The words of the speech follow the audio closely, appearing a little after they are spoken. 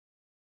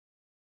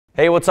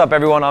Hey, what's up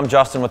everyone? I'm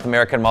Justin with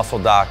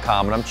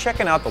AmericanMuscle.com and I'm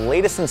checking out the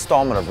latest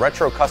installment of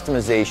retro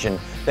customization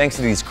thanks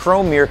to these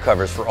chrome mirror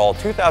covers for all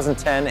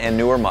 2010 and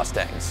newer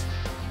Mustangs.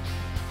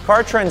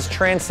 Car trends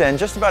transcend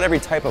just about every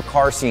type of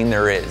car scene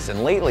there is,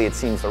 and lately it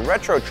seems the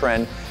retro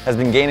trend has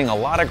been gaining a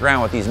lot of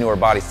ground with these newer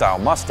body style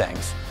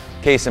Mustangs.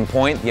 Case in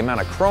point, the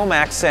amount of chrome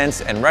accents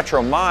and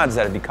retro mods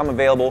that have become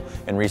available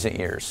in recent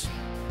years.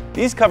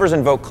 These covers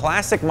invoke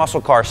classic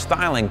muscle car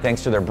styling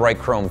thanks to their bright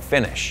chrome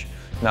finish.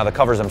 Now the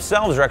covers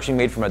themselves are actually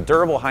made from a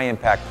durable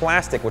high-impact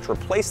plastic which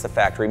replaced the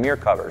factory mirror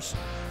covers.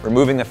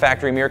 Removing the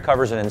factory mirror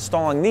covers and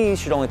installing these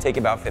should only take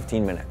about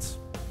 15 minutes.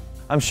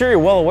 I'm sure you're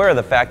well aware of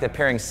the fact that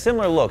pairing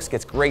similar looks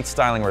gets great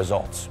styling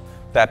results.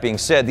 That being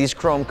said, these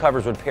chrome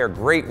covers would pair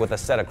great with a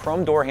set of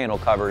chrome door handle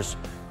covers,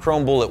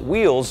 chrome bullet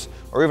wheels,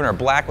 or even our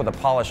black with a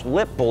polished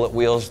lip bullet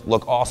wheels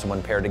look awesome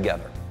when paired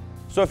together.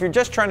 So if you're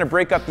just trying to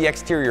break up the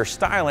exterior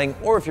styling,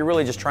 or if you're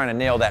really just trying to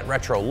nail that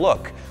retro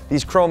look,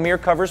 these chrome mirror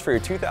covers for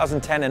your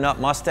 2010 and up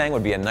Mustang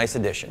would be a nice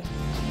addition.